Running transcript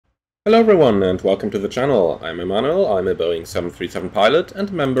Hello everyone and welcome to the channel. I'm Emmanuel, I'm a Boeing 737 pilot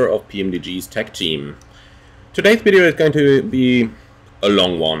and member of PMDG's tech team. Today's video is going to be a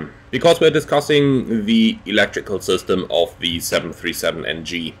long one, because we're discussing the electrical system of the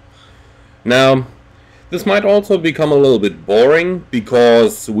 737NG. Now, this might also become a little bit boring,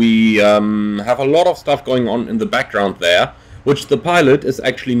 because we have a lot of stuff going on in the background there, which the pilot is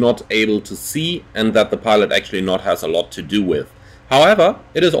actually not able to see, and that the pilot actually not has a lot to do with. However,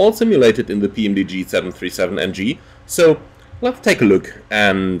 it is all simulated in the PMDG 737NG, so let's take a look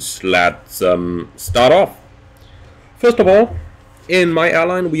and let's start off. First of all, in my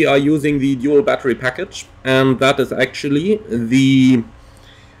airline we are using the dual battery package, and that is actually the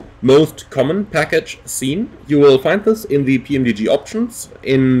most common package seen. You will find this in the PMDG options,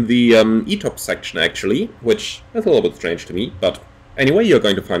 in the ETOP section actually, which is a little bit strange to me, but anyway, you're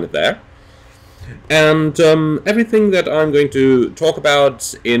going to find it there. And everything that I'm going to talk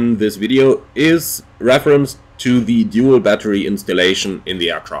about in this video is referenced to the dual battery installation in the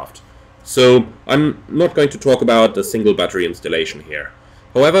aircraft. So I'm not going to talk about a single battery installation here.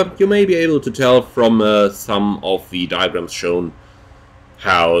 However, you may be able to tell from some of the diagrams shown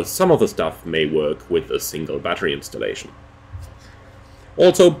how some of the stuff may work with a single battery installation.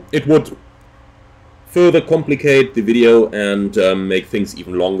 Also, it would further complicate the video and make things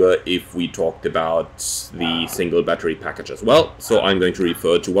even longer if we talked about the single battery package as well. So I'm going to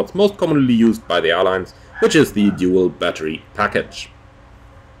refer to what's most commonly used by the airlines, which is the dual battery package.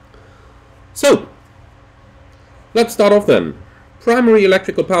 So, let's start off then. Primary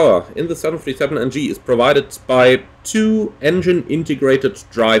electrical power in the 737NG is provided by two engine integrated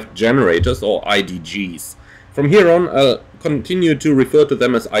drive generators, or IDGs. From here on, I'll continue to refer to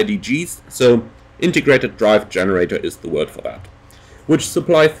them as IDGs, so integrated drive generator is the word for that, which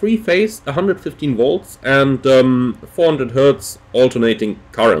supply three-phase 115 volts and 400 Hz alternating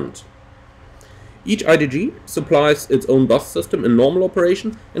current. Each IDG supplies its own bus system in normal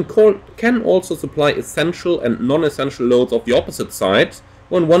operation and can also supply essential and non-essential loads of the opposite side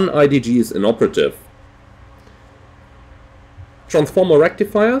when one IDG is inoperative. Transformer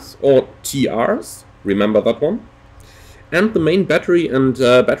rectifiers, or TRs, remember that one, and the main battery and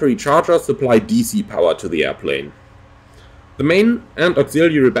battery charger supply DC power to the airplane. The main and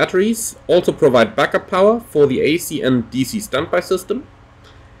auxiliary batteries also provide backup power for the AC and DC standby system,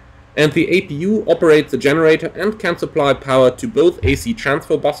 and the APU operates the generator and can supply power to both AC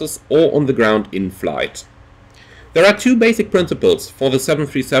transfer buses or on the ground in flight. There are two basic principles for the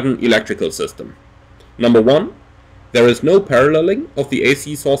 737 electrical system. Number one, there is no paralleling of the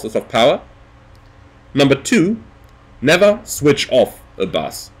AC sources of power. Number two, never switch off a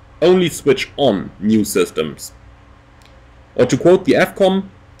bus, only switch on new systems. Or to quote the FCOM,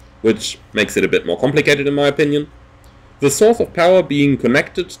 which makes it a bit more complicated in my opinion, the source of power being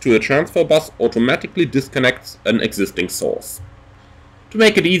connected to a transfer bus automatically disconnects an existing source. To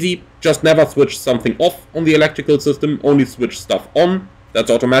make it easy, just never switch something off on the electrical system, only switch stuff on that's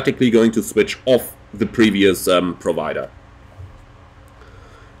automatically going to switch off the previous provider.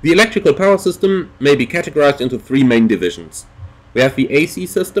 The electrical power system may be categorized into three main divisions. We have the AC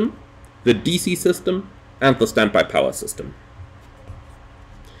system, the DC system, and the standby power system.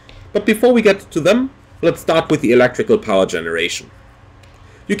 But before we get to them, let's start with the electrical power generation.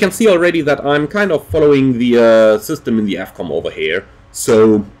 You can see already that I'm kind of following the system in the FCOM over here,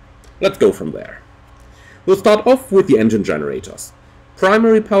 so let's go from there. We'll start off with the engine generators.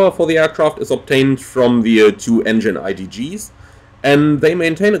 Primary power for the aircraft is obtained from the two engine IDGs, and they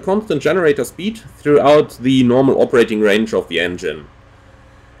maintain a constant generator speed throughout the normal operating range of the engine.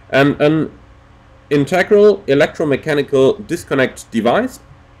 And an integral electromechanical disconnect device,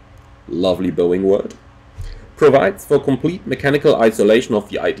 lovely Boeing word, provides for complete mechanical isolation of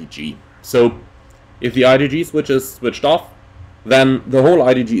the IDG. So, if the IDG switch is switched off, then the whole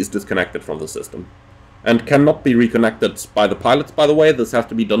IDG is disconnected from the system. And cannot be reconnected by the pilots, by the way. This has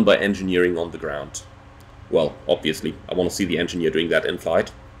to be done by engineering on the ground. Well, obviously, I want to see the engineer doing that in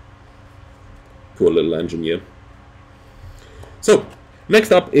flight. Poor little engineer. So,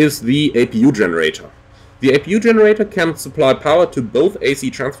 next up is the APU generator. The APU generator can supply power to both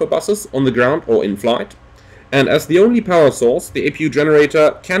AC transfer buses on the ground or in flight. And as the only power source, the APU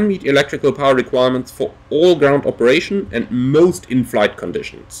generator can meet electrical power requirements for all ground operation and most in-flight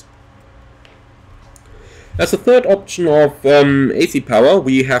conditions. As a third option of AC power,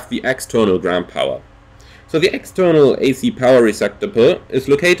 we have the external ground power. So the external AC power receptacle is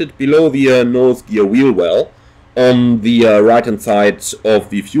located below the nose gear wheel well on the right hand side of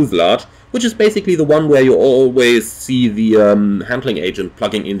the fuselage, which is basically the one where you always see the handling agent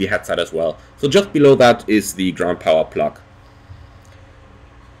plugging in the headset as well. So just below that is the ground power plug.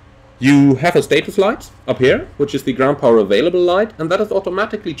 You have a status light up here, which is the ground power available light, and that is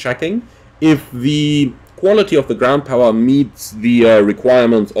automatically checking if the quality of the ground power meets the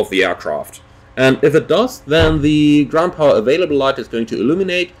requirements of the aircraft. And if it does, then the ground power available light is going to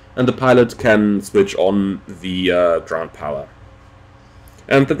illuminate, and the pilot can switch on the ground power.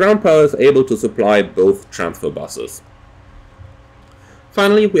 And the ground power is able to supply both transfer buses.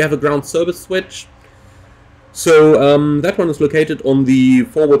 Finally, we have a ground service switch. So that one is located on the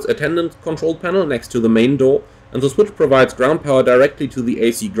forwards attendant control panel next to the main door, and the switch provides ground power directly to the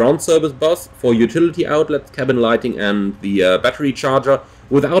AC ground service bus for utility outlets, cabin lighting and the battery charger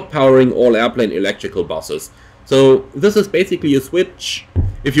without powering all airplane electrical buses. So this is basically a switch.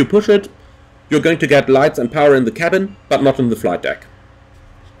 If you push it, you're going to get lights and power in the cabin, but not in the flight deck.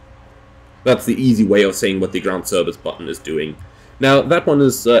 That's the easy way of saying what the ground service button is doing. Now, that one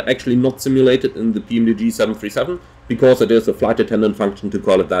is actually not simulated in the PMDG 737, because it is a flight attendant function to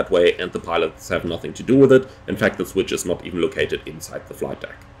call it that way, and the pilots have nothing to do with it. In fact, the switch is not even located inside the flight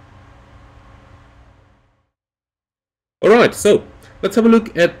deck. Alright, so let's have a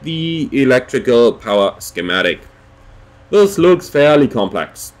look at the electrical power schematic. This looks fairly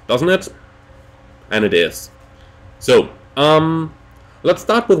complex, doesn't it? And it is. So, let's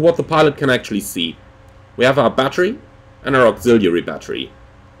start with what the pilot can actually see. We have our battery and our auxiliary battery.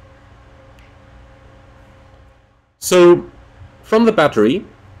 So, from the battery,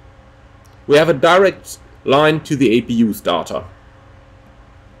 we have a direct line to the APU starter,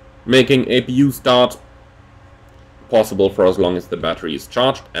 making APU start possible for as long as the battery is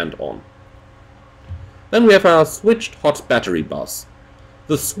charged and on. Then we have our switched hot battery bus.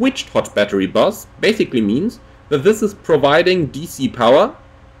 The switched hot battery bus basically means that this is providing DC power,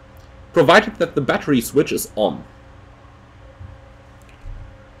 provided that the battery switch is on.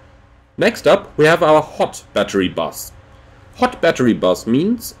 Next up, we have our hot battery bus. Hot battery bus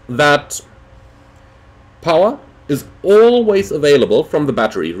means that power is always available from the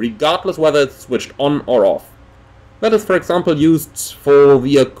battery, regardless whether it's switched on or off. That is, for example, used for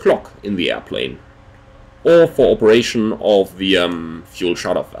the clock in the airplane, or for operation of the fuel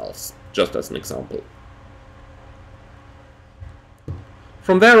shut-off valves, just as an example.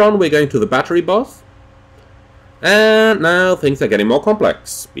 From there on, we're going to the battery bus. And now things are getting more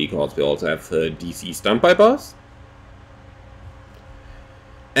complex, because we also have the DC standby bus.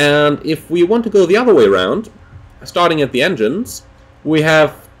 And if we want to go the other way around, starting at the engines, we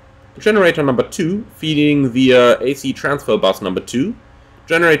have generator number 2 feeding the AC transfer bus number 2,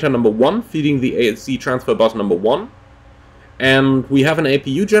 generator number 1 feeding the AC transfer bus number 1, and we have an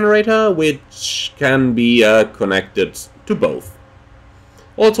APU generator which can be connected to both.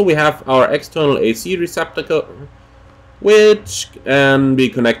 Also, we have our external AC receptacle, which can be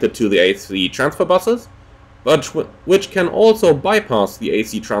connected to the AC transfer buses, but which can also bypass the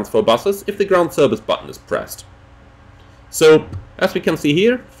AC transfer buses if the ground service button is pressed. So, as we can see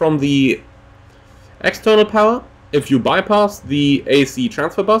here, from the external power, if you bypass the AC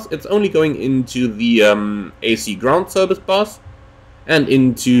transfer bus, it's only going into the AC ground service bus and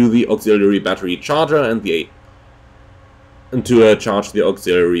into the auxiliary battery charger and to charge the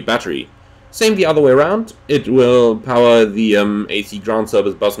auxiliary battery. Same the other way around, it will power the AC ground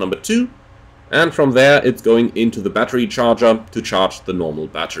service bus number 2, and from there it's going into the battery charger to charge the normal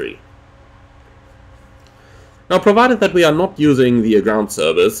battery. Now, provided that we are not using the ground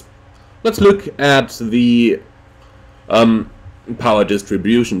service, let's look at the power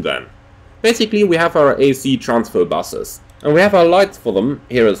distribution then. Basically, we have our AC transfer buses, and we have our lights for them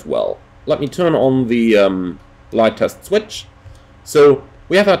here as well. Let me turn on the light test switch. So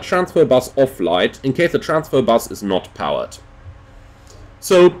we have our transfer bus off light in case the transfer bus is not powered.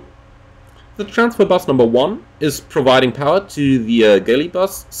 So the transfer bus number 1 is providing power to the galley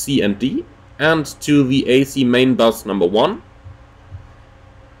bus C and D and to the AC main bus number 1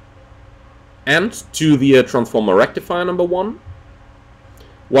 and to the transformer rectifier number 1,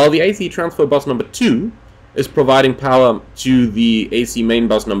 while the AC transfer bus number 2 is providing power to the AC main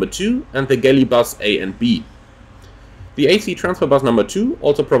bus number 2 and the galley bus A and B. The AC transfer bus number 2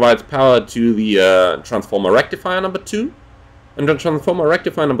 also provides power to the transformer rectifier number 2, and the transformer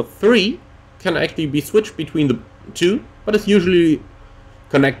rectifier number 3 can actually be switched between the two, but is usually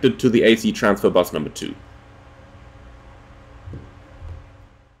connected to the AC transfer bus number 2.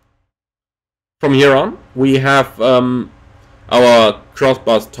 From here on, we have our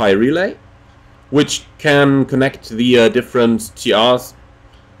cross-bus tie relay, which can connect the different TRs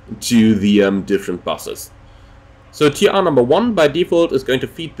to the different buses. So TR number 1 by default is going to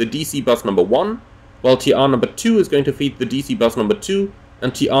feed the DC bus number 1, while TR number 2 is going to feed the DC bus number 2,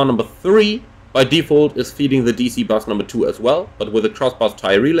 and TR number 3 by default is feeding the DC bus number 2 as well, but with a cross-bus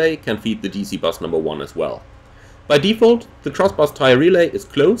tie relay can feed the DC bus number 1 as well. By default, the cross-bus tie relay is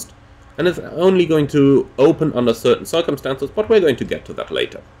closed and is only going to open under certain circumstances, but we're going to get to that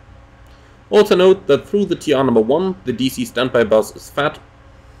later. Also note that through the TR number 1, the DC standby bus is fed,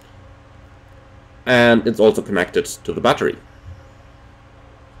 and it's also connected to the battery.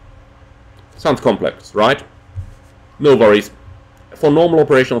 Sounds complex, right? No worries. For normal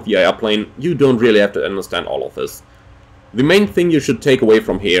operation of the airplane, you don't really have to understand all of this. The main thing you should take away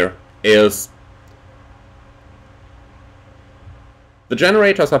from here is the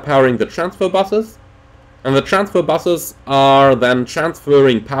generators are powering the transfer buses, and the transfer buses are then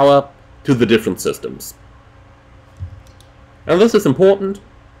transferring power to the different systems. And this is important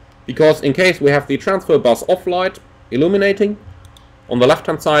because in case we have the transfer bus off light illuminating on the left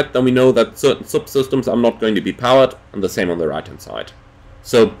hand side, then we know that certain subsystems are not going to be powered, and the same on the right hand side.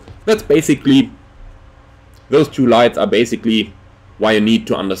 So that's basically, those two lights are basically why you need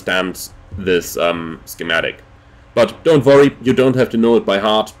to understand this schematic. But don't worry, you don't have to know it by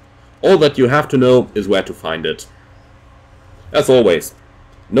heart. All that you have to know is where to find it. As always,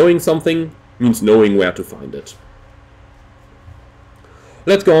 knowing something means knowing where to find it.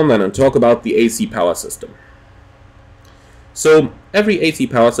 Let's go on then and talk about the AC power system. So every AC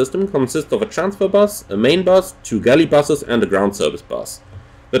power system consists of a transfer bus, a main bus, 2 galley buses and a ground service bus.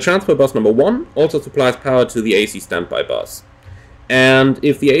 The transfer bus number 1 also supplies power to the AC standby bus. And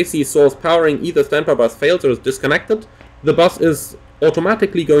if the AC source powering either standby bus fails or is disconnected, the bus is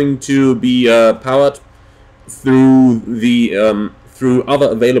automatically going to be powered through other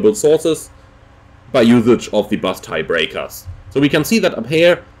available sources by usage of the bus tie breakers. So we can see that up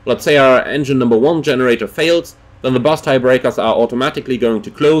here, let's say our engine number 1 generator fails, then the bus tie breakers are automatically going to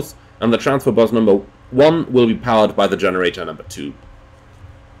close, and the transfer bus number 1 will be powered by the generator number 2.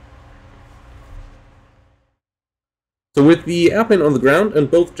 So with the airplane on the ground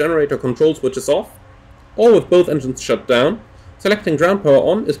and both generator control switches off, or with both engines shut down, selecting ground power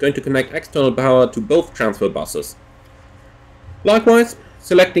on is going to connect external power to both transfer buses. Likewise,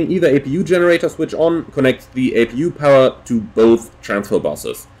 selecting either APU generator switch on connects the APU power to both transfer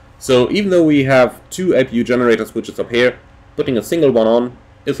buses. So even though we have 2 APU generator switches up here, putting a single one on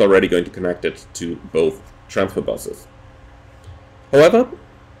is already going to connect it to both transfer buses. However,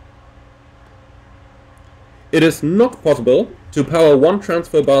 it is not possible to power one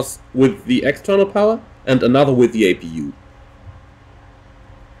transfer bus with the external power and another with the APU.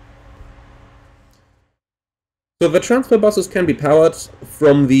 So the transfer buses can be powered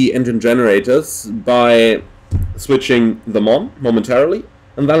from the engine generators by switching them on momentarily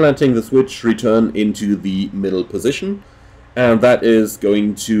and then letting the switch return into the middle position, and that is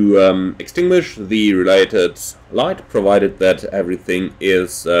going to extinguish the related light, provided that everything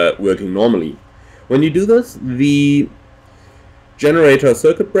is working normally. When you do this, the generator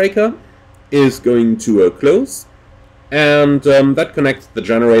circuit breaker is going to close, and that connects the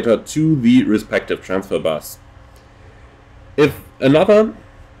generator to the respective transfer bus. If another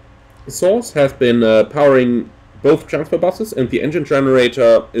source has been powering both transfer buses and the engine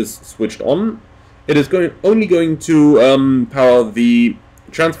generator is switched on, it is only going to power the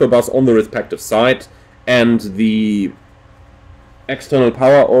transfer bus on the respective side, and the external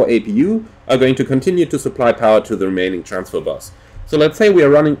power or APU are going to continue to supply power to the remaining transfer bus. So let's say we are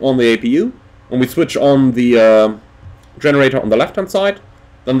running on the APU and we switch on the generator on the left hand side,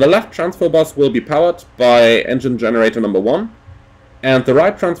 then the left transfer bus will be powered by engine generator number 1, and the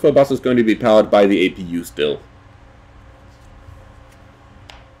right transfer bus is going to be powered by the APU still.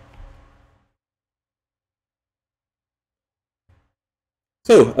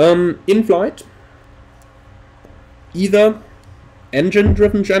 So, in flight, either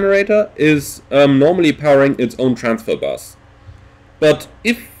engine-driven generator is normally powering its own transfer bus. But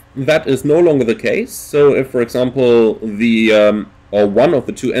if that is no longer the case, so if, for example, the or one of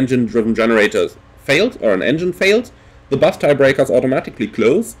the 2 engine-driven generators failed, or an engine failed, the bus tie breakers automatically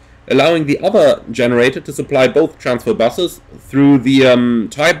close, allowing the other generator to supply both transfer buses through the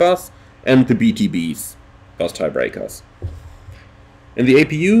tie bus and the BTBs, bus tie breakers. And the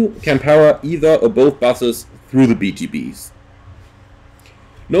APU can power either or both buses through the BTBs.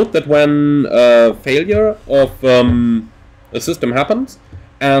 Note that when a failure of a system happens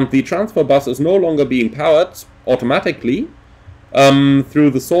and the transfer bus is no longer being powered automatically through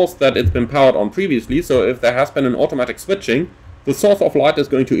the source that it's been powered on previously, so if there has been an automatic switching, the source of light is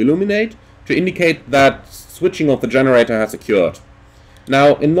going to illuminate to indicate that switching of the generator has occurred.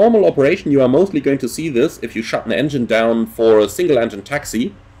 Now, in normal operation, you are mostly going to see this if you shut an engine down for a single engine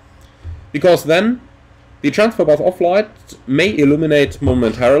taxi, because then the transfer bus off light may illuminate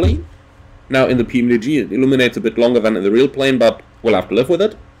momentarily, Now in the PMDG it illuminates a bit longer than in the real plane, but we'll have to live with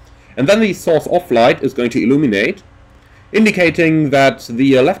it. And then the source off light is going to illuminate, indicating that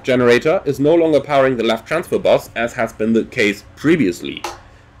the left generator is no longer powering the left transfer bus, as has been the case previously.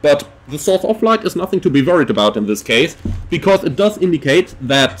 But the source off light is nothing to be worried about in this case, because it does indicate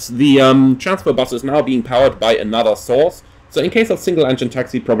that the transfer bus is now being powered by another source. So in case of single engine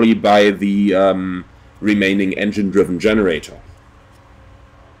taxi, probably by the remaining engine-driven generator.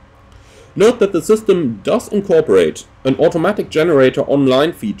 Note that the system does incorporate an automatic generator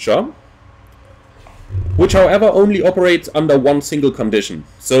online feature, which however only operates under one single condition.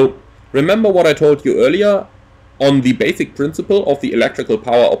 So remember what I told you earlier on the basic principle of the electrical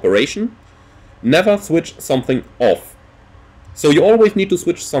power operation: never switch something off. So you always need to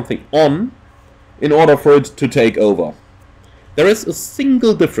switch something on in order for it to take over. There is a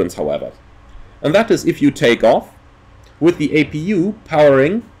single difference, however, and that is if you take off with the APU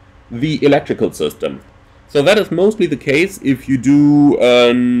powering the electrical system. So that is mostly the case if you do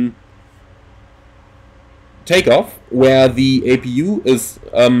takeoff where the APU is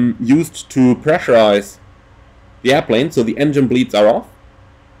used to pressurize the airplane, so the engine bleeds are off.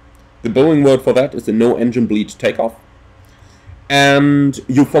 The Boeing word for that is a no engine bleed takeoff. And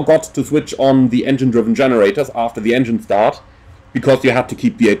you forgot to switch on the engine-driven generators after the engine start because you had to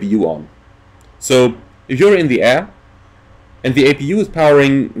keep the APU on. So if you're in the air and the APU is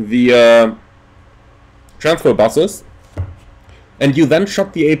powering the transfer buses, and you then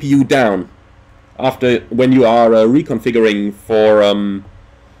shut the APU down after when you are reconfiguring for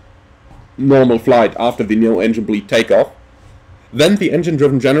normal flight after the no engine bleed takeoff, then the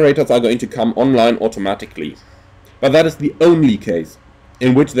engine-driven generators are going to come online automatically. But that is the only case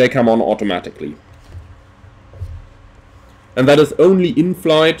in which they come on automatically. And that is only in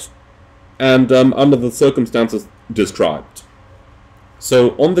flight and under the circumstances described.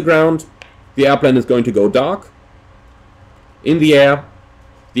 So on the ground, the airplane is going to go dark. In the air,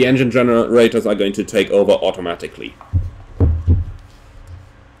 the engine generators are going to take over automatically.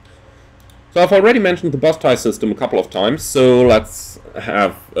 So I've already mentioned the bus tie system a couple of times, so let's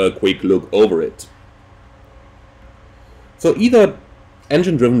have a quick look over it. So either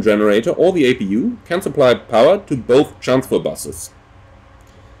engine-driven generator or the APU can supply power to both transfer buses.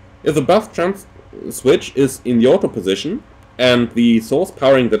 If the bus switch is in the auto position and the source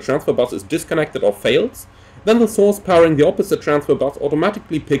powering the transfer bus is disconnected or fails, then the source powering the opposite transfer bus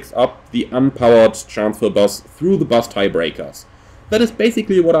automatically picks up the unpowered transfer bus through the bus tie breakers. That is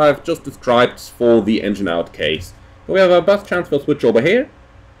basically what I've just described for the engine out case. We have a bus transfer switch over here.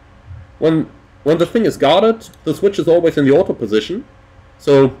 When the thing is guarded, the switch is always in the auto position,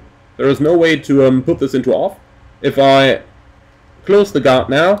 so there is no way to put this into off. If I close the guard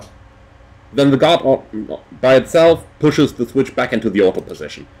now, then the guard by itself pushes the switch back into the auto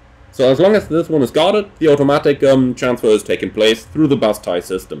position. So as long as this one is guarded, the automatic transfer is taking place through the bus tie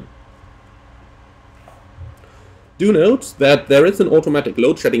system. Do note that there is an automatic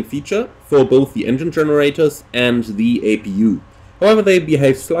load shedding feature for both the engine generators and the APU. However, they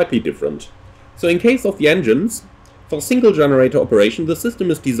behave slightly different. So in case of the engines, for single generator operation, the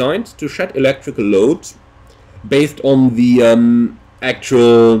system is designed to shed electrical load based on the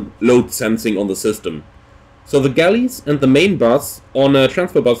actual load sensing on the system. So the galleys and the main bus on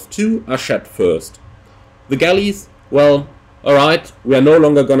transfer bus 2 are shed first. The galleys, well, alright, we are no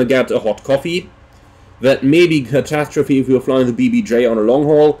longer gonna get a hot coffee. That may be catastrophe if you're flying the BBJ on a long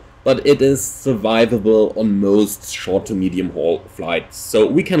haul, but it is survivable on most short to medium haul flights, so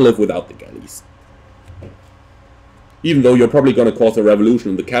we can live without the galleys. Even though you're probably going to cause a revolution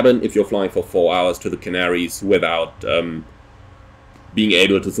in the cabin if you're flying for 4 hours to the Canaries without being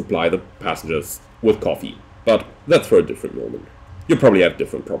able to supply the passengers with coffee. But that's for a different moment. You probably have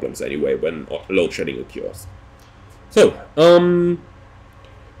different problems anyway when load shedding occurs. So,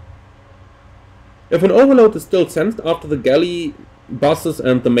 if an overload is still sensed after the galley buses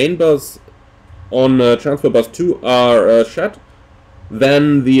and the main bus on transfer bus 2 are shed,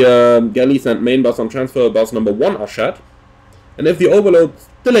 then the galleys and main bus on transfer bus number 1 are shed. And if the overload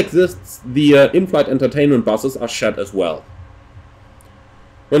still exists, the in-flight entertainment buses are shed as well.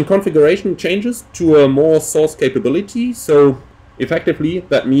 When configuration changes to a more source capability, so effectively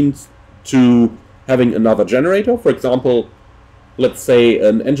that means to having another generator, for example, let's say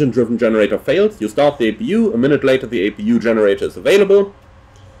an engine-driven generator fails, you start the APU, a minute later the APU generator is available,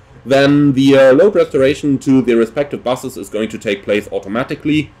 then the load restoration to the respective buses is going to take place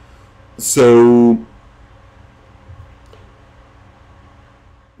automatically. So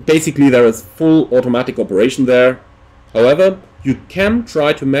basically there is full automatic operation there. However, you can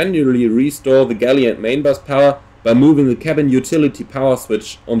try to manually restore the galley and main bus power by moving the cabin utility power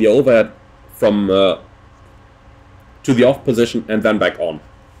switch on the overhead from to the off position and then back on.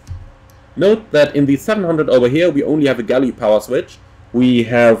 Note that in the 700 over here we only have a galley power switch. We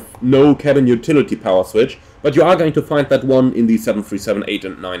have no cabin utility power switch, but you are going to find that one in the 737-8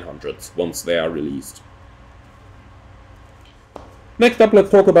 and 900s once they are released. Next up,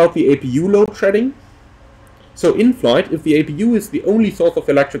 let's talk about the APU load shedding. So in flight, if the APU is the only source of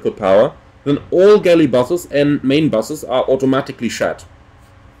electrical power, then all galley buses and main buses are automatically shed.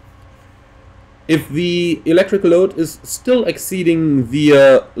 If the electrical load is still exceeding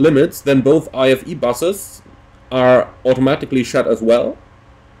the limits, then both IFE buses are automatically shed as well.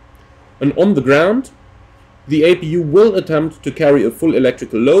 And on the ground, the APU will attempt to carry a full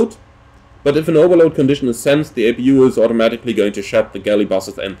electrical load, but if an overload condition is sensed, the APU is automatically going to shed the galley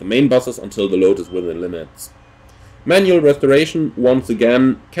buses and the main buses until the load is within limits. Manual restoration, once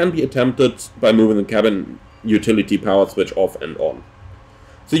again, can be attempted by moving the cabin utility power switch off and on.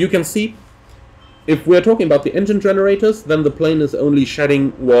 So you can see, if we're talking about the engine generators, then the plane is only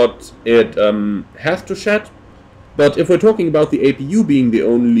shedding what it has to shed. But if we're talking about the APU being the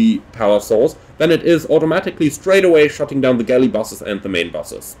only power source, then it is automatically straight away shutting down the galley buses and the main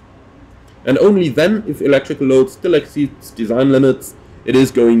buses. And only then, if electrical load still exceeds design limits, it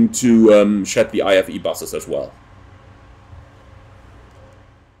is going to shed the IFE buses as well.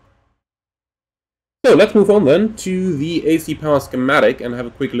 So let's move on then to the AC power schematic and have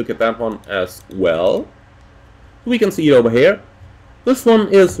a quick look at that one as well. We can see it over here. This one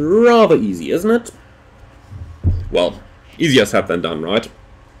is rather easy, isn't it? Well, easier said than done, right?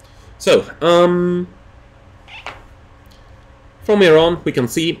 So, from here on we can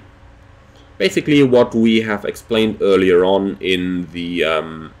see basically what we have explained earlier on in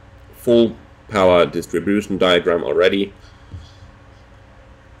the full power distribution diagram already.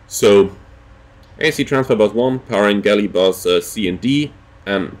 So, AC transfer bus 1 powering galley bus C and D,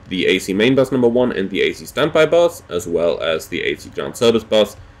 and the AC main bus number 1 and the AC standby bus, as well as the AC ground service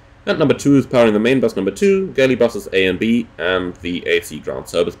bus. And number 2 is powering the main bus number 2, galley buses A and B, and the AC ground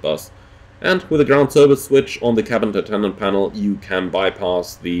service bus. And with a ground service switch on the cabin attendant panel, you can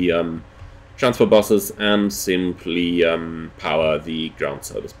bypass the transfer buses and simply power the ground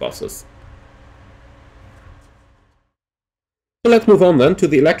service buses. So let's move on then to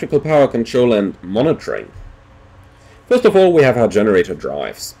the electrical power control and monitoring. First of all, we have our generator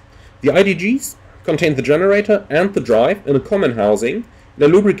drives. The IDGs contain the generator and the drive in a common housing. They're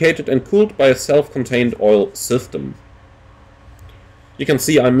lubricated and cooled by a self-contained oil system. You can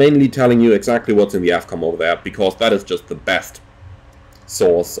see I'm mainly telling you exactly what's in the AFCOM over there, because that is just the best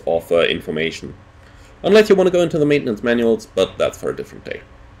source of information. Unless you want to go into the maintenance manuals, but that's for a different day.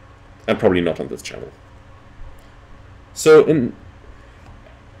 And probably not on this channel. So, and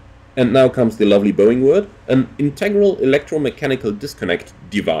now comes the lovely Boeing word. An integral electromechanical disconnect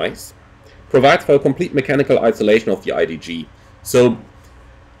device provides for a complete mechanical isolation of the IDG. So,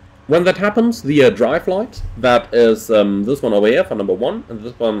 when that happens, the drive light, that is this one over here for number 1 and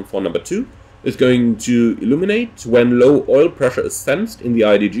this one for number 2, is going to illuminate when low oil pressure is sensed in the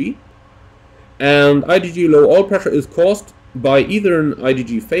IDG. And IDG low oil pressure is caused by either an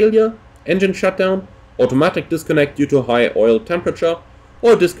IDG failure, engine shutdown, automatic disconnect due to high oil temperature,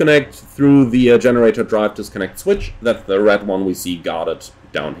 or disconnect through the generator drive disconnect switch. That's the red one we see guarded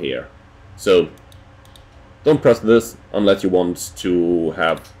down here. So don't press this unless you want to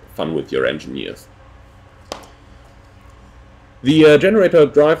have fun with your engineers. The generator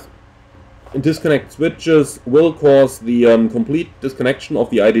drive disconnect switches will cause the complete disconnection of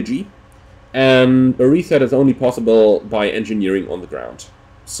the IDG, and a reset is only possible by engineering on the ground.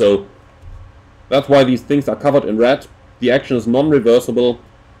 So that's why these things are covered in red. The action is non-reversible.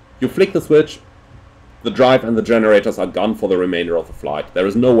 You flick the switch, the drive and the generators are gone for the remainder of the flight. There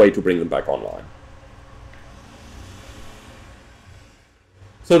is no way to bring them back online.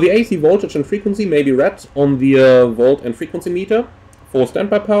 So the AC voltage and frequency may be read on the volt and frequency meter for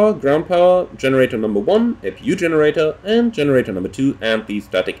standby power, ground power, generator number 1, APU generator, and generator number 2, and the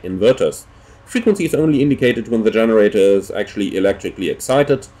static inverters. Frequency is only indicated when the generator is actually electrically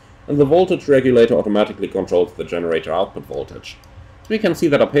excited, and the voltage regulator automatically controls the generator output voltage. We can see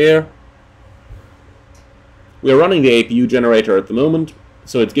that up here. We are running the APU generator at the moment,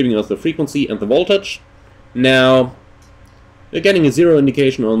 so it's giving us the frequency and the voltage. Now, we're getting a 0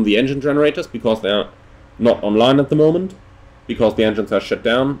 indication on the engine generators because they're not online at the moment, because the engines are shut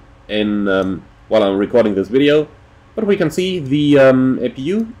down while I'm recording this video. But we can see the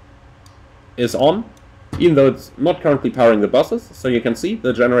APU is on, even though it's not currently powering the buses. So you can see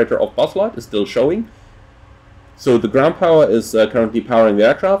the generator of bus light is still showing. So the ground power is currently powering the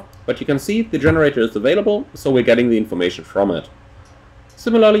aircraft, but you can see the generator is available, so we're getting the information from it.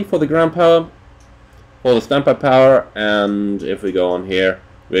 Similarly for the ground power, for the standby power, and if we go on here,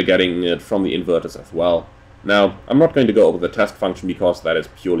 we're getting it from the inverters as well. Now, I'm not going to go over the test function because that is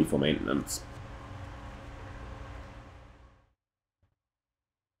purely for maintenance.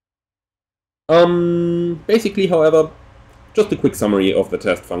 Basically, however, just a quick summary of the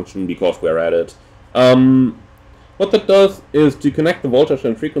test function because we're at it. What that does is to connect the voltage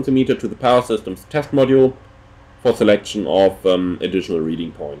and frequency meter to the power system's test module for selection of additional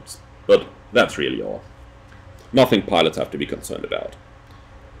reading points. But that's really all. Nothing pilots have to be concerned about.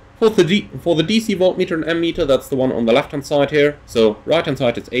 For the DC voltmeter and ammeter, that's the one on the left-hand side here. So right-hand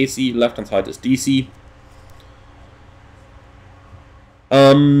side is AC, left-hand side is DC.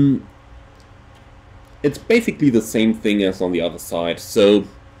 It's basically the same thing as on the other side. So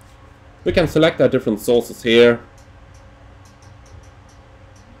we can select our different sources here.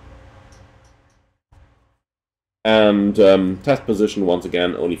 And test position once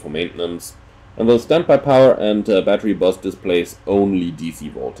again only for maintenance. And the standby power and battery bus displays only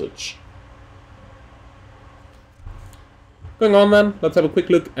DC voltage. Going on then, let's have a quick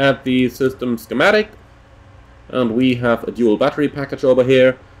look at the system schematic. And we have a dual battery package over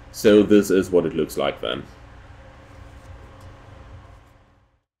here. So this is what it looks like then.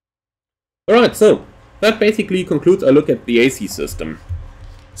 Alright, so that basically concludes our look at the AC system.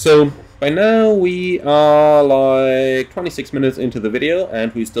 So by now we are like 26 minutes into the video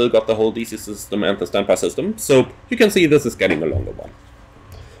and we still got the whole DC system and the standby system. So you can see this is getting a longer one.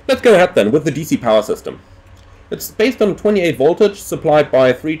 Let's go ahead then with the DC power system. It's based on 28 voltage supplied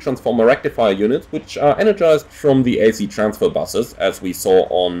by 3 transformer rectifier units, which are energized from the AC transfer buses, as we saw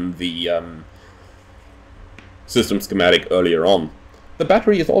on the system schematic earlier on. The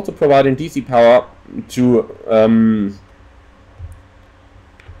battery is also providing DC power to...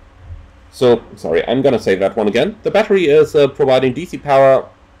 sorry, I'm gonna say that one again. The battery is providing DC power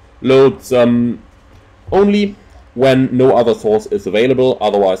loads only when no other source is available,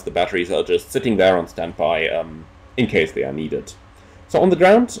 otherwise the batteries are just sitting there on standby in case they are needed. So on the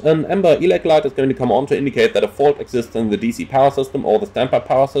ground, an amber ELEC light is going to come on to indicate that a fault exists in the DC power system or the standby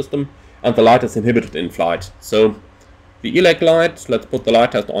power system, and the light is inhibited in flight. So the ELEC light, let's put the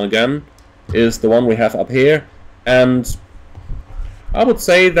light test on again, is the one we have up here, and I would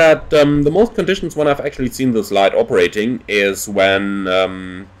say that the most conditions when I've actually seen this light operating is when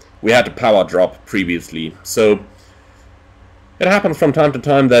we had a power drop previously. So it happens from time to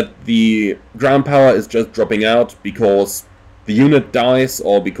time that the ground power is just dropping out because the unit dies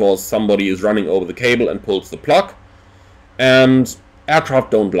or because somebody is running over the cable and pulls the plug. And aircraft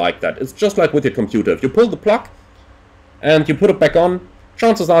don't like that. It's just like with your computer. If you pull the plug and you put it back on,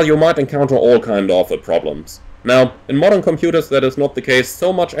 chances are you might encounter all kind of problems. Now, in modern computers that is not the case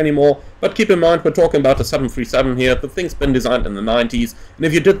so much anymore, but keep in mind we're talking about a 737 here. The thing's been designed in the 90s, and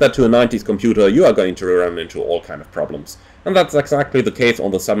if you did that to a 90s computer, you are going to run into all kind of problems. And that's exactly the case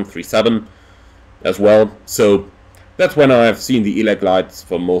on the 737 as well, so that's when I've seen the ELEC lights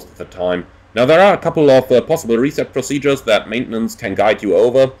for most of the time. Now there are a couple of possible reset procedures that maintenance can guide you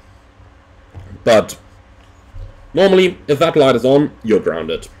over, but normally if that light is on, you're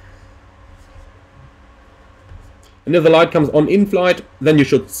grounded. And if the light comes on in flight, then you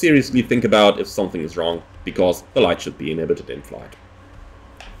should seriously think about if something is wrong, because the light should be inhibited in flight.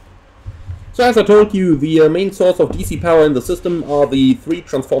 So as I told you, the main source of DC power in the system are the 3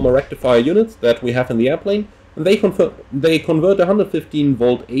 transformer rectifier units that we have in the airplane, and they convert 115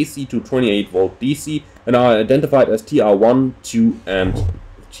 volt AC to 28 volt DC and are identified as TR1, 2 and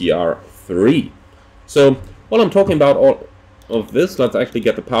TR3. So while I'm talking about all of this, let's actually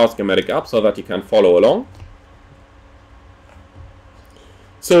get the power schematic up so that you can follow along.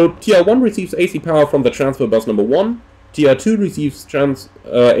 So TR1 receives AC power from the transfer bus number 1, TR2 receives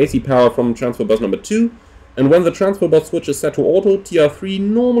AC power from transfer bus number 2, and when the transfer bus switch is set to auto, TR3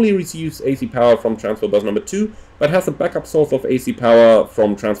 normally receives AC power from transfer bus number 2, but has a backup source of AC power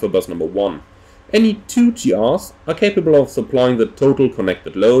from transfer bus number 1. Any 2 TRs are capable of supplying the total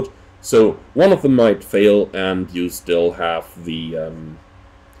connected load, so one of them might fail and you still have the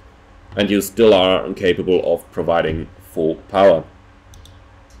and you still are incapable of providing full power.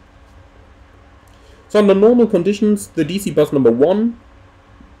 So under normal conditions, the DC bus number 1,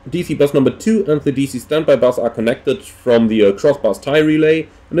 DC bus number 2 and the DC standby bus are connected from the cross-bus tie relay,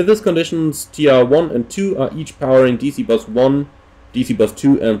 and in these conditions TR1 and 2 are each powering DC bus 1, DC bus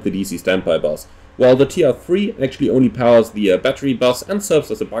 2 and the DC standby bus, while the TR3 actually only powers the battery bus and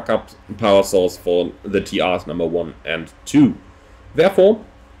serves as a backup power source for the TRs number 1 and 2. Therefore,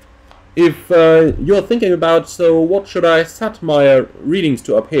 if you're thinking about, so what should I set my readings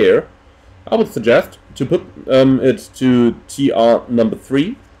to up here, I would suggest to put it to TR number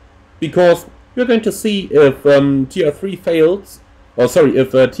 3, because you're going to see if TR3 fails, or sorry,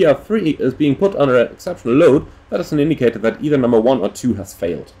 if TR3 is being put under an exceptional load, that is an indicator that either number 1 or 2 has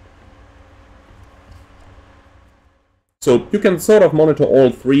failed. So you can sort of monitor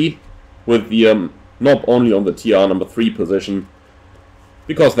all three with the knob only on the TR number 3 position,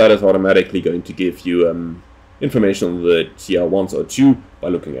 because that is automatically going to give you information on the TR1s or 2 by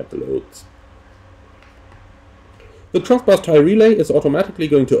looking at the loads. The cross bus tie relay is automatically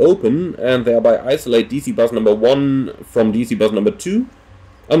going to open and thereby isolate DC bus number 1 from DC bus number 2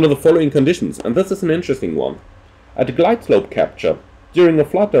 under the following conditions, and this is an interesting one. At glide slope capture, during a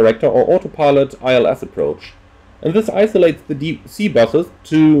flight director or autopilot ILS approach, and this isolates the DC buses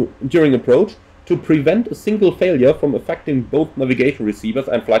during approach to prevent a single failure from affecting both navigation receivers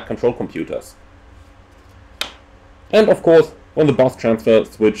and flight control computers. And of course, when the bus transfer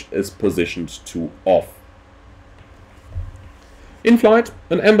switch is positioned to off. In flight,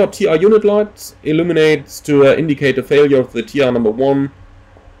 an amber TR unit light illuminates to indicate a failure of the TR number 1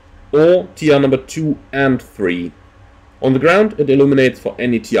 or TR number 2 and 3. On the ground, it illuminates for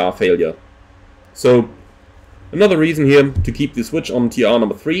any TR failure. So, another reason here to keep the switch on TR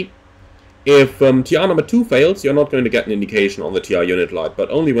number 3. If TR number 2 fails, you're not going to get an indication on the TR unit light,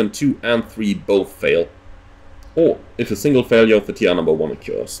 but only when 2 and 3 both fail, or if a single failure of the TR number 1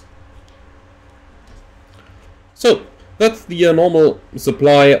 occurs. So, that's the normal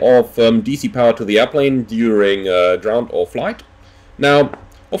supply of DC power to the airplane during ground or flight. Now,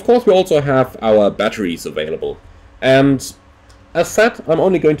 of course, we also have our batteries available. And as said, I'm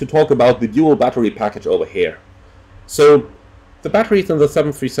only going to talk about the dual battery package over here. So, the batteries in the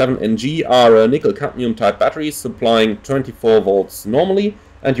 737NG are nickel-cadmium type batteries supplying 24 volts normally,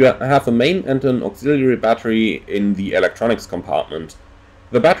 and you have a main and an auxiliary battery in the electronics compartment.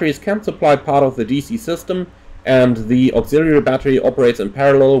 The batteries can supply part of the DC system, and the auxiliary battery operates in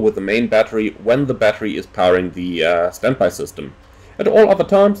parallel with the main battery when the battery is powering the standby system. At all other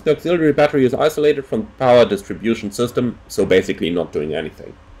times, the auxiliary battery is isolated from the power distribution system, so basically not doing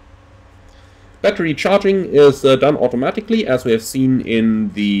anything. Battery charging is done automatically, as we have seen in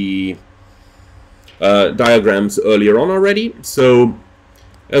the diagrams earlier on already. So,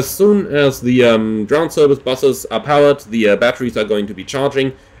 as soon as the ground service buses are powered, the batteries are going to be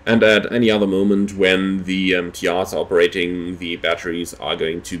charging, and at any other moment when the TRs are operating, the batteries are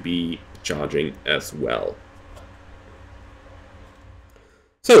going to be charging as well.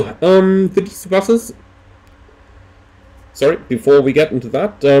 So, the DC buses, sorry, before we get into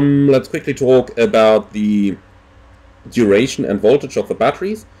that, let's quickly talk about the duration and voltage of the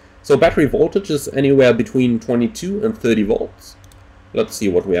batteries. So battery voltage is anywhere between 22 and 30 volts. Let's see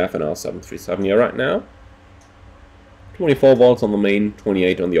what we have in our 737 here right now. 24 volts on the main,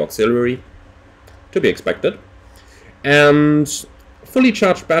 28 on the auxiliary, to be expected. And fully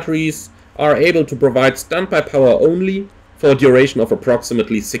charged batteries are able to provide standby power only for a duration of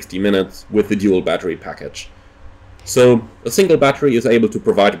approximately 60 minutes with the dual battery package. So a single battery is able to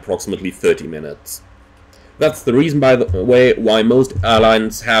provide approximately 30 minutes. That's the reason, by the way, why most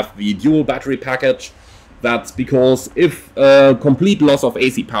airlines have the dual battery package. That's because if a complete loss of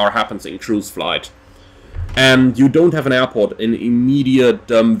AC power happens in cruise flight, and you don't have an airport in immediate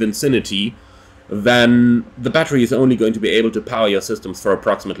vicinity, then the battery is only going to be able to power your systems for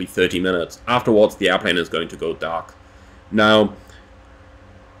approximately 30 minutes. Afterwards, the airplane is going to go dark. Now,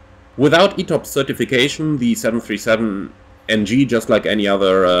 without ETOPS certification, the 737NG, just like any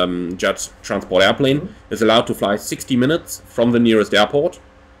other jet transport airplane, is allowed to fly 60 minutes from the nearest airport.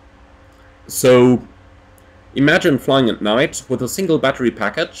 So, imagine flying at night with a single battery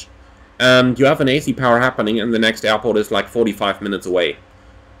package, and you have an AC power happening and the next airport is like 45 minutes away.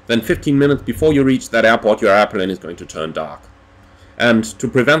 Then 15 minutes before you reach that airport, your airplane is going to turn dark. And to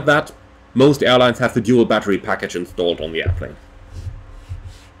prevent that, most airlines have the dual battery package installed on the airplane.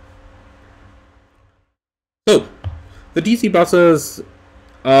 So, the DC buses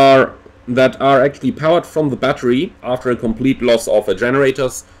that are actually powered from the battery after a complete loss of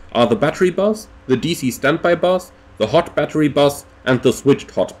generators are the battery bus, the DC standby bus, the hot battery bus, and the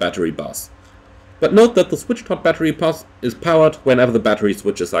switched hot battery bus. But note that the switched hot battery bus is powered whenever the battery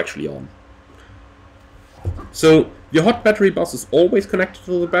switch is actually on. So the hot battery bus is always connected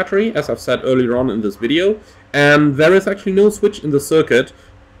to the battery, as I've said earlier on in this video, and there is actually no switch in the circuit.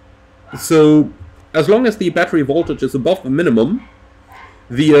 So as long as the battery voltage is above the minimum,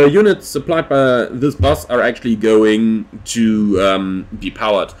 the units supplied by this bus are actually going to be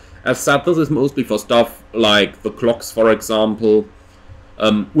powered. As said, this is mostly for stuff like the clocks, for example,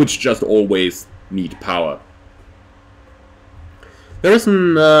 which just always need power. There is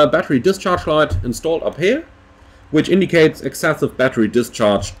a battery discharge light installed up here, which indicates excessive battery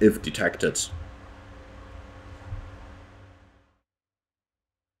discharge if detected.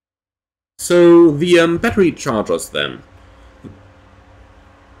 So the battery chargers then.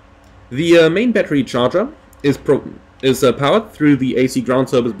 The main battery charger is powered through the AC ground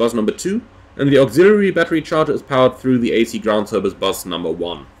service bus number 2, and the auxiliary battery charger is powered through the AC ground service bus number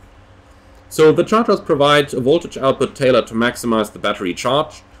 1. So the chargers provide a voltage output tailored to maximize the battery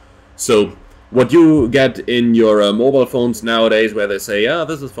charge. So what you get in your mobile phones nowadays, where they say, yeah,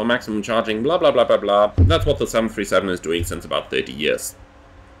 this is for maximum charging, blah blah blah blah blah, that's what the 737 is doing since about 30 years.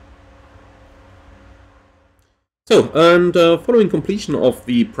 So, and following completion of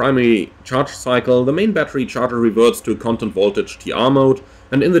the primary charge cycle, the main battery charger reverts to content voltage TR mode,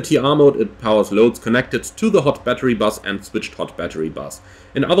 and in the TR mode it powers loads connected to the hot battery bus and switched hot battery bus.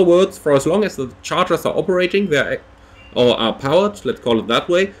 In other words, for as long as the chargers are operating, or are powered, let's call it that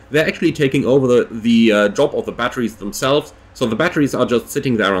way, they're actually taking over the job of the batteries themselves, so the batteries are just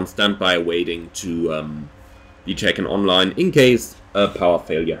sitting there on standby waiting to be taken online in case a power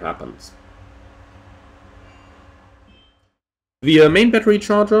failure happens. The main battery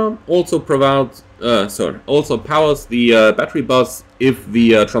charger also powers the battery bus if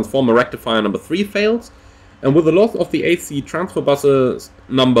the transformer rectifier number 3 fails, and with the loss of the AC transfer buses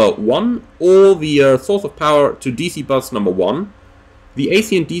number 1 or the source of power to DC bus number 1, the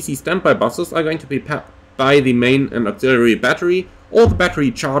AC and DC standby buses are going to be powered by the main and auxiliary battery, or the battery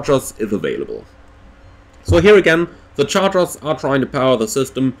chargers if available. So here again, the chargers are trying to power the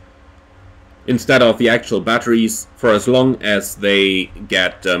system instead of the actual batteries for as long as they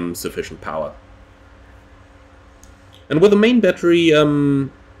get sufficient power. And with the main battery,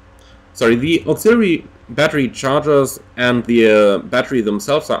 the auxiliary battery chargers and the battery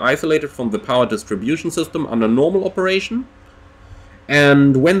themselves are isolated from the power distribution system under normal operation.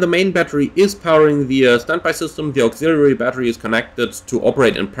 And when the main battery is powering the standby system, the auxiliary battery is connected to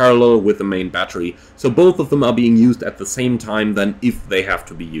operate in parallel with the main battery. So both of them are being used at the same time then if they have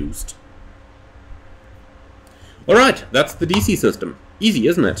to be used. Alright, that's the DC system. Easy,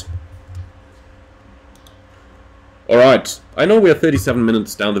 isn't it? Alright, I know we are 37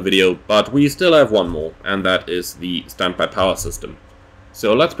 minutes down the video, but we still have one more, and that is the standby power system.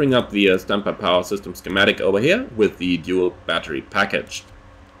 So let's bring up the standby power system schematic over here with the dual battery package.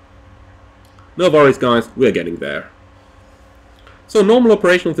 No worries guys, we're getting there. So normal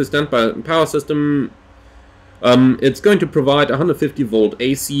operation of the standby power system, it's going to provide 150 volt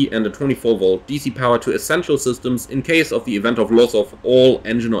AC and a 24 volt DC power to essential systems in case of the event of loss of all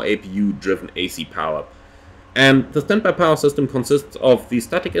engine or APU driven AC power. And the standby power system consists of the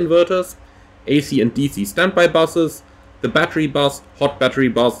static inverters, AC and DC standby buses, the battery bus, hot battery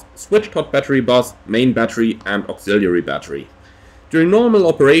bus, switched hot battery bus, main battery and auxiliary battery. During normal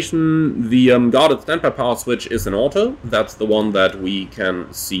operation, the guarded standby power switch is an auto. That's the one that we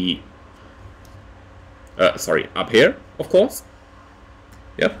can see up here, of course.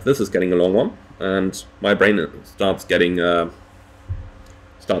 Yep, this is getting a long one, and my brain starts farting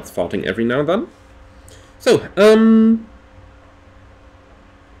every now and then. So,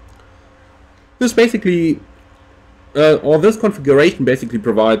 this basically, this configuration basically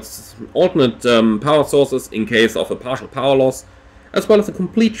provides alternate power sources in case of a partial power loss, as well as a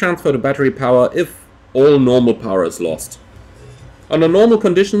complete transfer to battery power if all normal power is lost. Under normal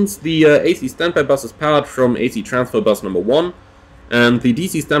conditions, the AC standby bus is powered from AC transfer bus number 1, and the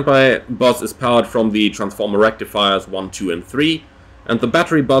DC standby bus is powered from the transformer rectifiers 1, 2 and 3, and the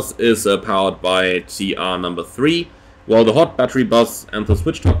battery bus is powered by TR number 3, while the hot battery bus and the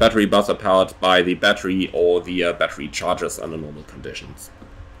switched hot battery bus are powered by the battery or the battery chargers under normal conditions.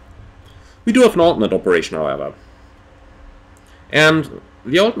 We do have an alternate operation, however. And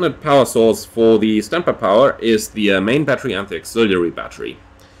the alternate power source for the standby power is the main battery and the auxiliary battery.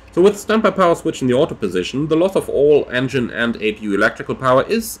 So with standby power switch in the auto position, the loss of all engine and APU electrical power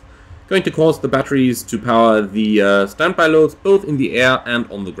is going to cause the batteries to power the standby loads both in the air and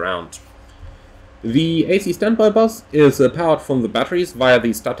on the ground. The AC standby bus is powered from the batteries via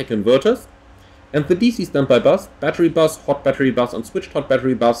the static inverters, and the DC standby bus, battery bus, hot battery bus and switched hot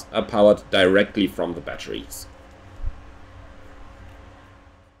battery bus are powered directly from the batteries.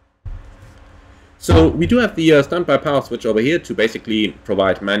 So we do have the standby power switch over here to basically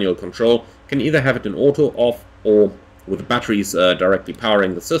provide manual control. You can either have it in auto, off, or with the batteries directly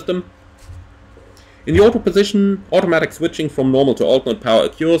powering the system. In the auto position, automatic switching from normal to alternate power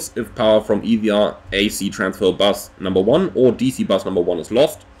occurs if power from either AC transfer bus number 1 or DC bus number 1 is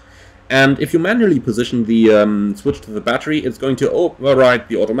lost. And if you manually position the switch to the battery, it's going to override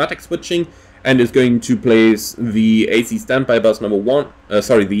the automatic switching and is going to place the AC standby bus number 1,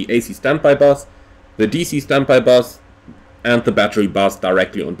 the AC standby bus, the DC standby bus, and the battery bus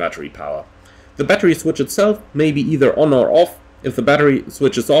directly on battery power. The battery switch itself may be either on or off. If the battery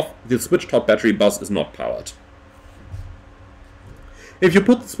switch is off, the switch top battery bus is not powered. If you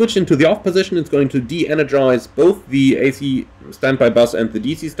put the switch into the off position, it's going to de-energize both the AC standby bus and the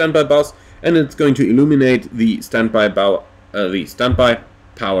DC standby bus, and it's going to illuminate the standby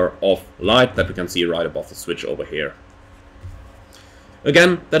power off light that we can see right above the switch over here.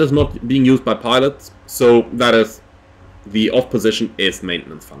 Again, that is not being used by pilots, so that is the off position is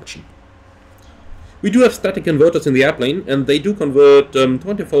maintenance function. We do have static inverters in the airplane, and they do convert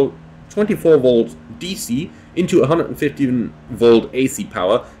 24 volt DC into 115 volt AC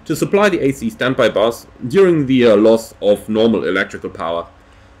power to supply the AC standby bus during the loss of normal electrical power.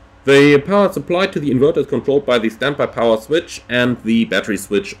 The power supplied to the inverter is controlled by the standby power switch and the battery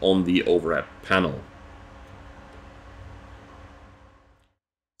switch on the overhead panel.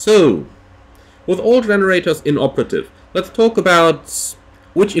 So, with all generators inoperative, let's talk about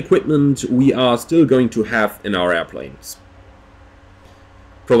which equipment we are still going to have in our airplanes,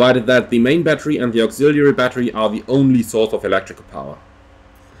 provided that the main battery and the auxiliary battery are the only source of electrical power.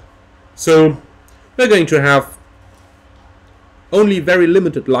 So, we're going to have only very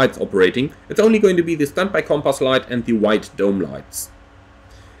limited lights operating. It's only going to be the standby compass light and the white dome lights.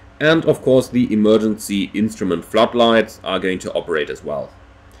 And of course the emergency instrument floodlights are going to operate as well.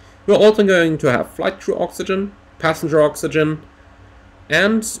 We're also going to have flight crew oxygen, passenger oxygen,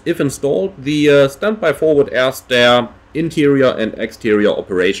 and if installed, the standby forward air stair interior and exterior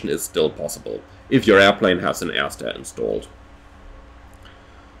operation is still possible, if your airplane has an air stair installed.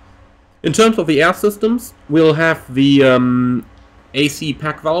 In terms of the air systems, we'll have the AC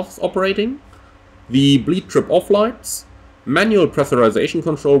pack valves operating, the bleed trip off lights, manual pressurization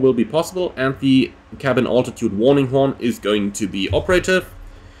control will be possible, and the cabin altitude warning horn is going to be operative.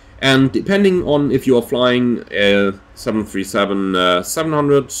 And depending on if you are flying a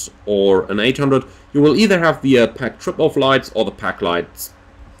 737-700 or an 800, you will either have the pack trip off lights or the pack lights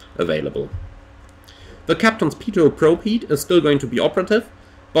available. The captain's pitot probe heat is still going to be operative,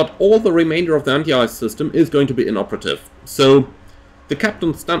 but all the remainder of the anti-ice system is going to be inoperative. So the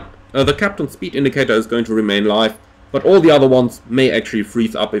captain's speed indicator is going to remain live, but all the other ones may actually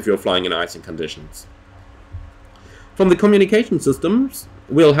freeze up if you're flying in icing conditions. From the communication systems,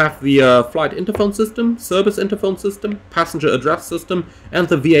 we'll have the flight interphone system, service interphone system, passenger address system, and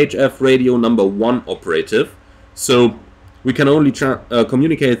the VHF radio number 1 operative. So we can only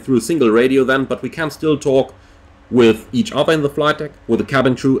communicate through a single radio then, but we can still talk with each other in the flight deck, with the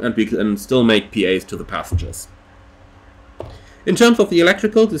cabin crew, and we can still make PAs to the passengers. In terms of the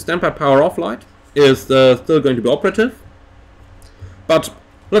electrical, the standby power off light is still going to be operative. But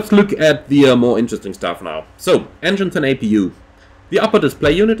let's look at the more interesting stuff now. So, engines and APU. The upper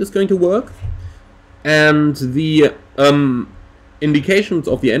display unit is going to work, and the indications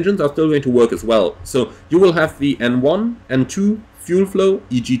of the engines are still going to work as well. So you will have the N1, N2, fuel flow,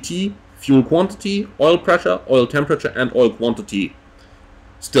 EGT, fuel quantity, oil pressure, oil temperature, and oil quantity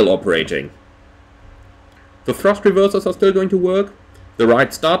still operating. The thrust reversers are still going to work, the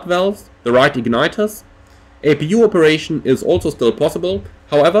right start valves, the right igniters. APU operation is also still possible.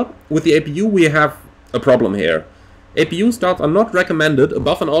 However, with the APU we have a problem here. APU starts are not recommended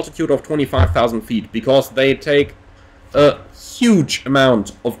above an altitude of 25,000 feet because they take a huge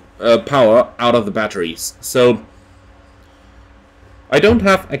amount of power out of the batteries. So I don't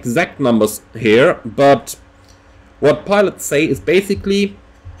have exact numbers here, but what pilots say is basically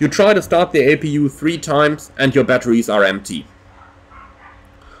you try to start the APU 3 times and your batteries are empty.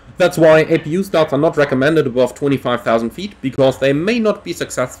 That's why APU starts are not recommended above 25,000 feet, because they may not be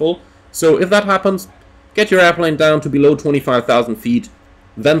successful. So if that happens, get your airplane down to below 25,000 feet,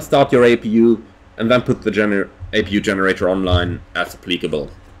 then start your APU, and then put the APU generator online as applicable.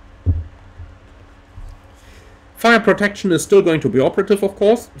 Fire protection is still going to be operative, of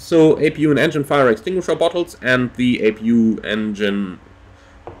course, so APU and engine fire extinguisher bottles and the APU engine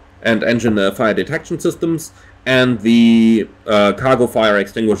fire detection systems and the cargo fire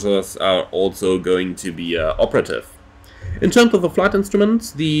extinguishers are also going to be operative. In terms of the flight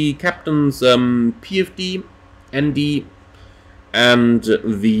instruments, the captain's PFD, ND, and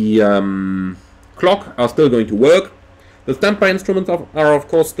the clock are still going to work. The standby instruments are of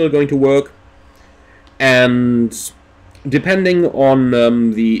course still going to work, and depending on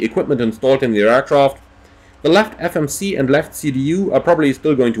the equipment installed in the aircraft, the left FMC and left CDU are probably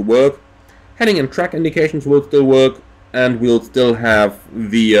still going to work. Heading and track indications will still work, and we'll still have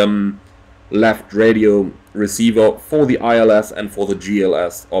the left radio receiver for the ILS and for the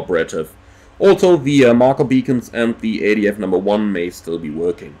GLS operative. Also, the marker beacons and the ADF number 1 may still be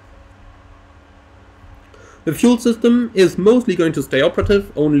working. The fuel system is mostly going to stay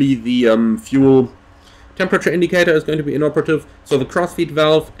operative, only the fuel temperature indicator is going to be inoperative, so the crossfeed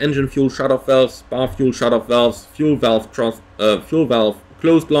valve, engine fuel shutoff valves, bar fuel shutoff valves, fuel valve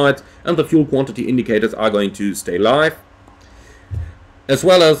closed lights, and the fuel quantity indicators are going to stay live, as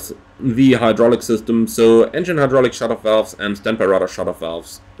well as the hydraulic system, so engine hydraulic shutoff valves and standby rudder shutoff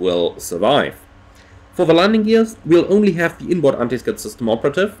valves will survive. For the landing gears, we'll only have the inboard anti-skid system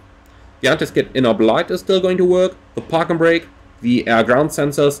operative. The anti-skid inner light is still going to work, the park and brake, the air ground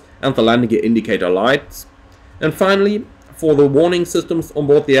sensors, and the landing gear indicator lights. And finally, for the warning systems on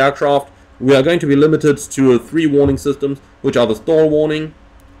board the aircraft, we are going to be limited to 3 warning systems, which are the stall warning,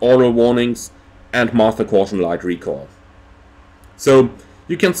 oral warnings, and master caution light recall. So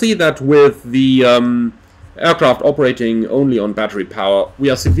you can see that with the aircraft operating only on battery power, we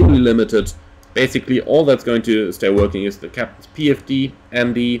are severely limited. Basically, all that's going to stay working is the captain's PFD,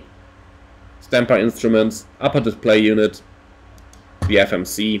 ND, standby instruments, upper display unit, the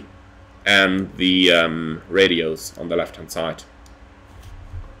FMC, and the radios on the left hand side.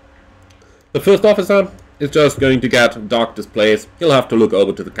 The first officer is just going to get dark displays. He'll have to look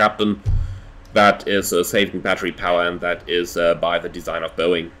over to the captain. That is saving battery power, and that is by the design of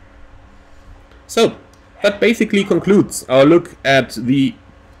Boeing. So that basically concludes our look at the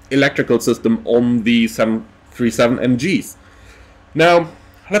electrical system on the 737 NGs. Now,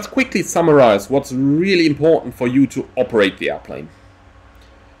 let's quickly summarize what's really important for you to operate the airplane.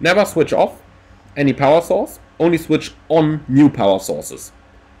 Never switch off any power source, only switch on new power sources.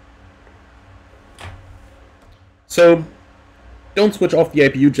 So, don't switch off the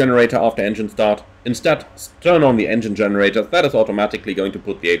APU generator after engine start. Instead, turn on the engine generators. That is automatically going to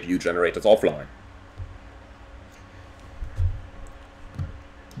put the APU generators offline.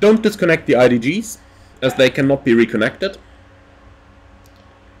 Don't disconnect the IDGs, as they cannot be reconnected.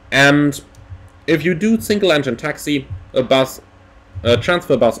 And if you do single engine taxi, a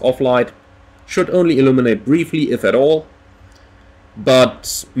transfer bus off light should only illuminate briefly, if at all,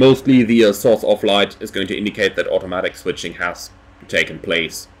 but mostly the source off light is going to indicate that automatic switching has taken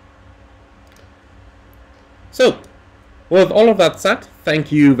place. So, with all of that said,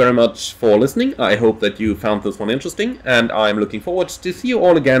 thank you very much for listening. I hope that you found this one interesting, and I'm looking forward to see you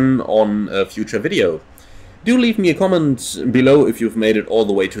all again on a future video. Do leave me a comment below if you've made it all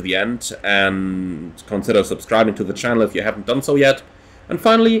the way to the end, and consider subscribing to the channel if you haven't done so yet. And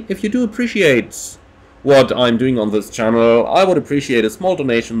finally, if you do appreciate what I'm doing on this channel, I would appreciate a small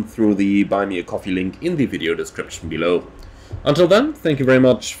donation through the Buy Me a Coffee link in the video description below. Until then, thank you very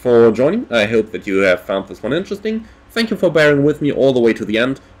much for joining. I hope that you have found this one interesting. Thank you for bearing with me all the way to the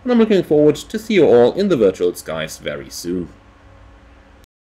end, and I'm looking forward to see you all in the virtual skies very soon.